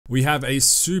We have a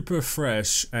super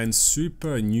fresh and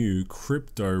super new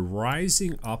crypto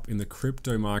rising up in the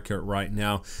crypto market right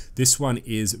now. This one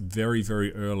is very,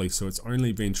 very early, so it's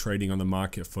only been trading on the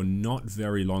market for not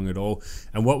very long at all.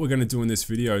 And what we're going to do in this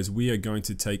video is we are going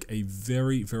to take a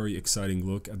very, very exciting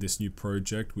look at this new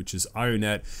project, which is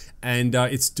IONET. And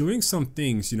it's doing some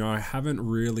things, I haven't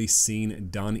really seen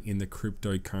done in the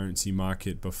cryptocurrency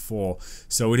market before.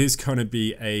 So it is going to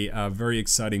be a very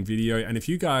exciting video. And if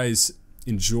you guys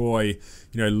enjoy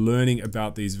learning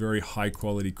about these very high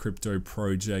quality crypto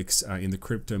projects in the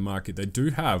crypto market, they do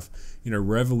have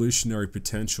revolutionary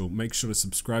potential. Make sure to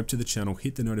subscribe to the channel,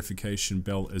 hit the notification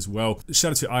bell as well.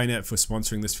 Shout out to IONET for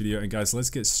sponsoring this video. And guys, let's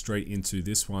get straight into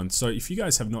this one. So if you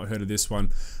guys have not heard of this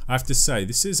one, I have to say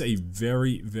this is a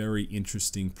very, very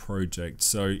interesting project.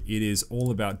 So it is all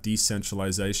about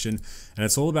decentralization, and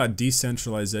it's all about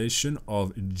decentralization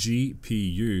of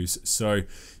GPUs. So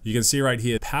you can see right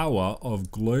here, power of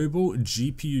global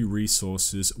GPU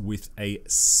resources with a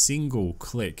single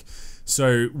click.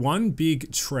 So one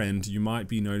big trend you might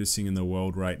be noticing in the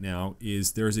world right now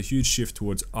is there is a huge shift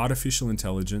towards artificial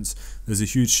intelligence. There's a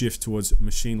huge shift towards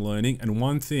machine learning. And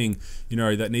one thing,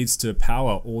 that needs to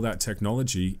power all that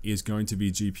technology is going to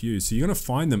be GPUs. So you're going to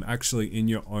find them actually in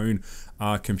your own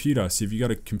computer. So if you've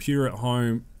got a computer at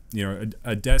home,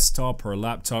 a desktop or a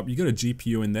laptop, you got a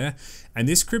GPU in there. And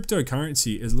this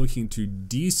cryptocurrency is looking to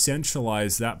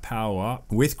decentralize that power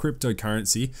with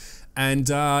cryptocurrency and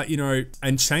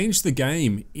and change the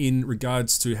game in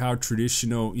regards to how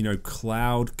traditional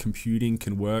cloud computing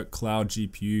can work, cloud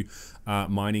GPU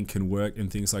mining can work, and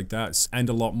things like that, and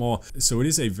a lot more. So it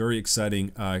is a very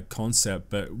exciting concept.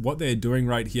 But what they're doing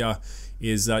right here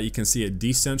is you can see it,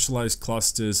 decentralized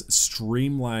clusters,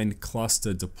 streamlined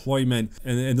cluster deployment,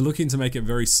 and they're looking to make it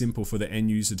very simple for the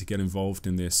end user to get involved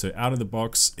in this. So out of the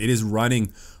box, it is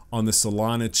running on the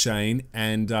Solana chain,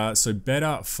 and so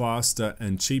better, faster,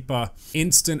 and cheaper,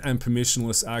 instant and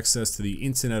permissionless access to the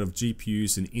internet of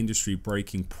GPUs and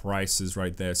industry-breaking prices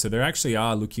right there. So they actually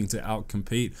are looking to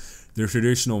outcompete the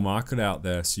traditional market out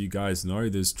there. So you guys know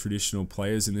there's traditional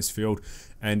players in this field,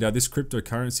 and this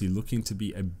cryptocurrency looking to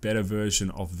be a better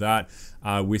version of that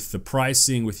with the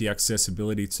pricing, with the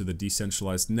accessibility to the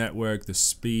decentralized network, the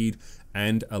speed,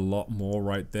 and a lot more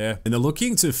right there. And they're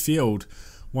looking to field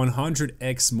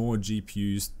 100x more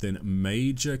GPUs than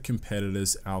major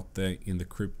competitors out there in the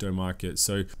crypto market.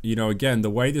 So, again, the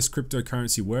way this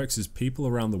cryptocurrency works is people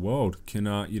around the world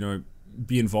can,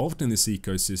 be involved in this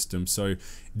ecosystem. So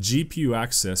GPU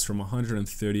access from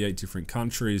 138 different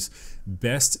countries,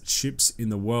 best chips in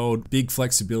the world, big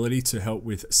flexibility to help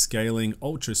with scaling,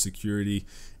 ultra security,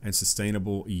 and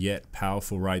sustainable yet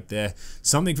powerful right there.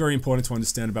 Something very important to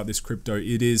understand about this crypto,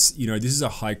 it is, this is a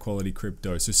high quality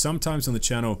crypto. So sometimes on the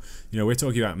channel, we're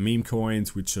talking about meme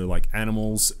coins, which are like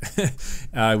animals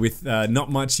with not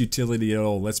much utility at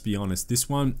all. Let's be honest. This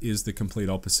one is the complete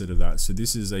opposite of that. So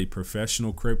this is a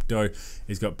professional crypto.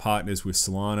 It's got partners with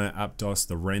Solana, Aptos,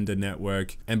 the Render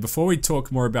network. And before we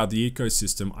talk more about the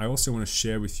ecosystem, I also want to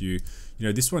share with you,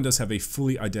 this one does have a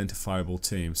fully identifiable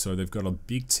team. So they've got a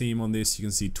big team on this. You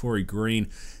can see Tori Green,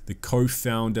 the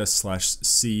co-founder slash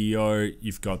CEO.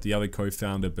 You've got the other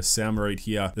co-founder, Bassam, right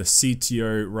here, the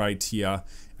CTO right here.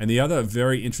 And the other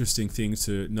very interesting thing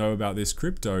to know about this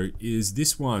crypto is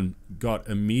this one got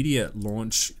immediate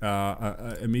launch,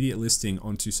 immediate listing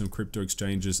onto some crypto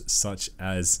exchanges such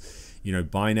as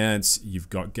Binance, you've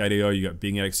got Gate.io, you got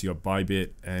BingX, you got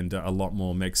Bybit, and a lot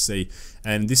more MEXC.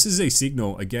 And this is a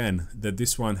signal again that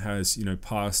this one has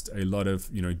passed a lot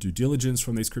of due diligence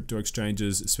from these crypto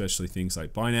exchanges, especially things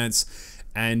like Binance.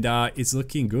 And it's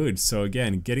looking good. So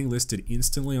again, getting listed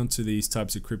instantly onto these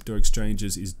types of crypto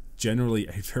exchanges is generally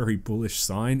a very bullish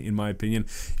sign, in my opinion.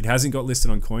 It hasn't got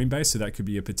listed on Coinbase, so that could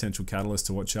be a potential catalyst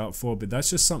to watch out for, but that's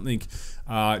just something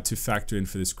to factor in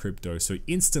for this crypto. So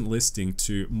instant listing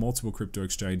to multiple crypto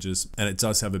exchanges, and it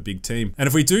does have a big team. And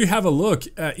if we do have a look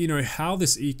at how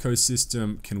this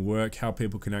ecosystem can work, how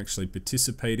people can actually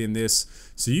participate in this,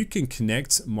 so you can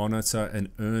connect, monitor, and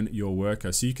earn your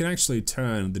worker. So you can actually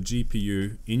turn the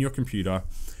GPU in your computer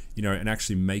and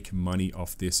actually make money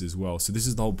off this as well. So this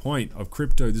is the whole point of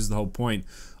crypto. This is the whole point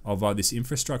of this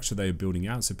infrastructure they are building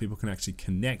out, so people can actually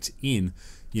connect in,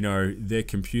 their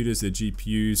computers, their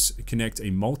GPUs, connect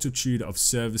a multitude of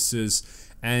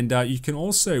services. And you can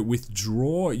also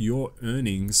withdraw your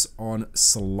earnings on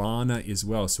Solana as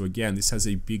well. So again, this has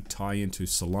a big tie into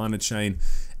Solana chain,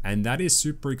 and that is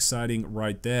super exciting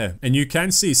right there. And you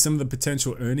can see some of the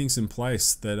potential earnings in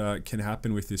place that can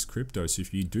happen with this crypto. So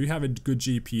if you do have a good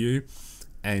GPU,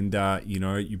 and you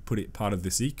know, you put it part of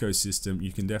this ecosystem,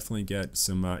 you can definitely get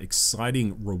some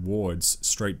exciting rewards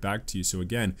straight back to you. So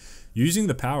again, using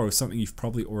the power of something you've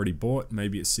probably already bought,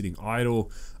 maybe it's sitting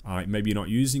idle, maybe you're not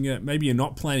using it, maybe you're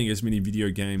not playing as many video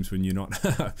games when you're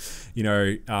not you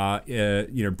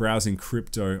know, browsing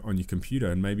crypto on your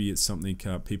computer, and maybe it's something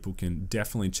people can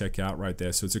definitely check out right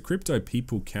there. So it's a crypto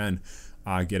people can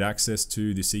get access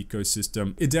to this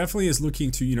ecosystem. It definitely is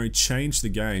looking to, you know, change the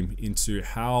game into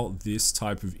how this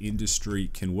type of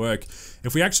industry can work.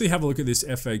 If we actually have a look at this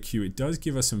FAQ, it does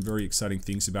give us some very exciting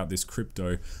things about this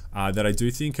crypto that I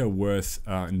do think are worth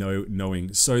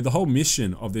knowing. So the whole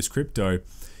mission of this crypto,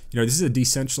 you know, this is a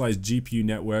decentralized GPU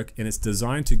network, and it's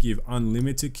designed to give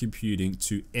unlimited computing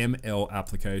to ML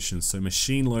applications, so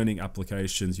machine learning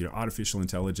applications, you know, artificial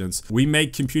intelligence. We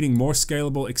make computing more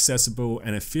scalable, accessible,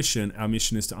 and efficient. Our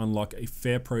mission is to unlock a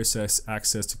fair process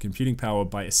access to computing power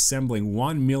by assembling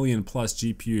 1 million plus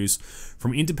GPUs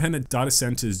from independent data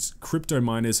centers, crypto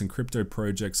miners, and crypto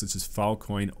projects such as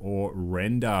Filecoin or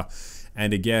Render.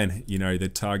 And again, you know, they're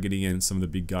targeting in some of the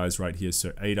big guys right here. So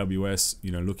AWS, you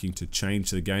know, looking to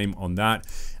change the game on that.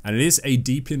 And it is a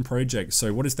DePIN project.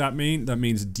 So what does that mean? That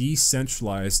means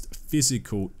decentralized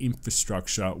physical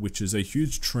infrastructure, which is a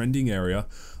huge trending area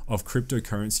of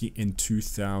cryptocurrency in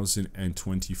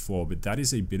 2024. But that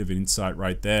is a bit of an insight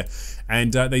right there.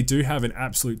 And they do have an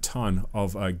absolute ton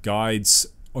of guides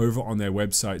over on their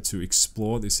website to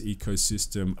explore this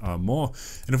ecosystem more.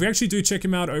 And if we actually do check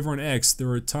them out over on X, there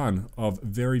are a ton of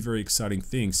very, very exciting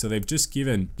things. So they've just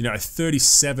given, you know, a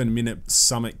 37-minute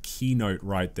summit keynote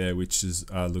right there, which is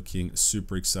looking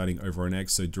super exciting over on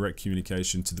X. So direct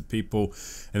communication to the people.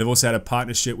 And they've also had a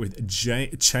partnership with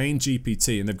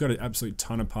ChainGPT, and they've got an absolute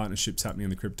ton of partnerships happening in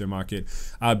the crypto market.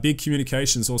 Big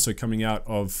communications also coming out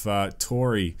of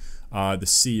Tori, the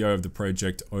CEO of the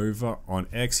project over on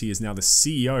X. He is now the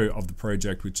CEO of the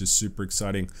project, which is super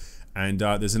exciting. And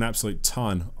there's an absolute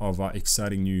ton of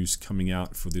exciting news coming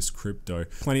out for this crypto.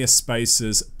 Plenty of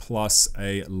spaces plus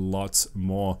a lot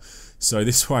more. So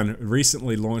this one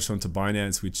recently launched onto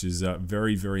Binance, which is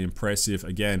very, very impressive.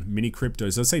 Again, mini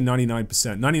cryptos, let's say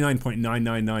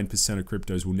 99.999% of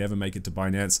cryptos will never make it to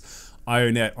Binance.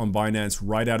 IONET on Binance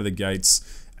right out of the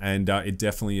gates. And it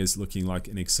definitely is looking like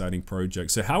an exciting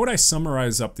project. So how would I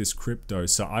summarize up this crypto?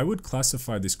 So I would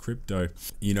classify this crypto,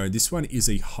 you know, this one is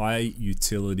a high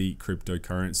utility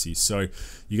cryptocurrency. So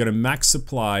you got a max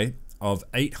supply of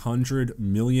 800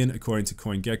 million according to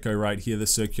CoinGecko right here. The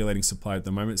circulating supply at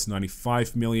the moment is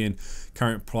 95 million.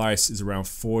 Current price is around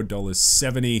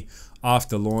 $4.70.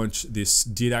 After launch, this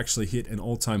did actually hit an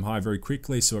all-time high very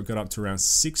quickly, so it got up to around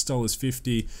 $6.50,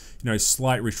 you know,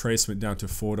 slight retracement down to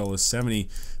 $4.70.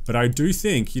 But I do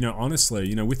think, you know, honestly,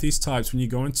 you know, with these types, when you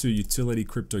go into utility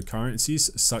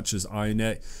cryptocurrencies such as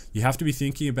IONET, you have to be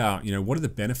thinking about, you know, what are the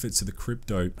benefits of the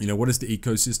crypto? You know, what does the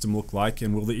ecosystem look like,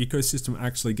 and will the ecosystem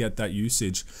actually get that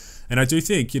usage? And I do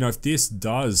think, you know, if this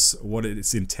does what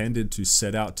it's intended to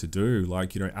set out to do,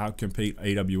 like, you know, outcompete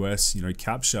AWS, you know,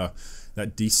 capture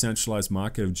that decentralized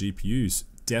market of GPUs,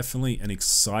 definitely an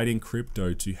exciting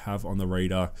crypto to have on the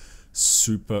radar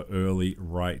super early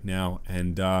right now.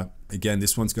 And again,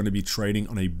 this one's going to be trading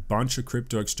on a bunch of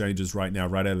crypto exchanges right now,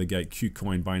 right out of the gate: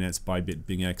 KuCoin, Binance, Bybit,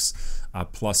 BingX,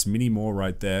 plus many more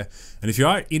right there. And if you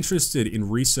are interested in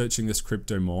researching this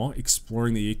crypto more,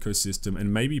 exploring the ecosystem,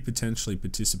 and maybe potentially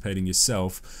participating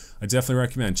yourself, I definitely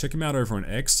recommend check them out over on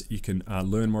X. You can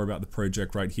learn more about the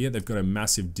project right here. They've got a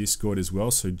massive Discord as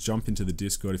well, so jump into the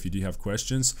Discord if you do have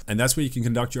questions. And that's where you can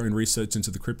conduct your own research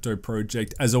into the crypto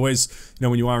project. As always, you know,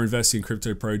 when you are investing in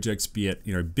crypto projects, be it,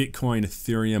 you know, Bitcoin,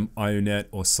 Ethereum, IONET,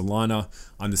 or Solana,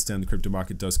 understand the crypto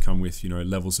market does come with, you know,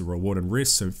 levels of reward and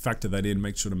risk, so factor that in.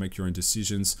 Make sure to make your own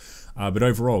decisions. But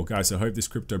overall, guys, I hope this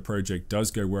crypto project does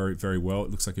go very well.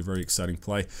 It looks like a very exciting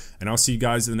play, and I'll see you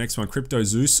guys in the next one. Crypto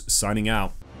Zeus signing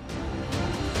out.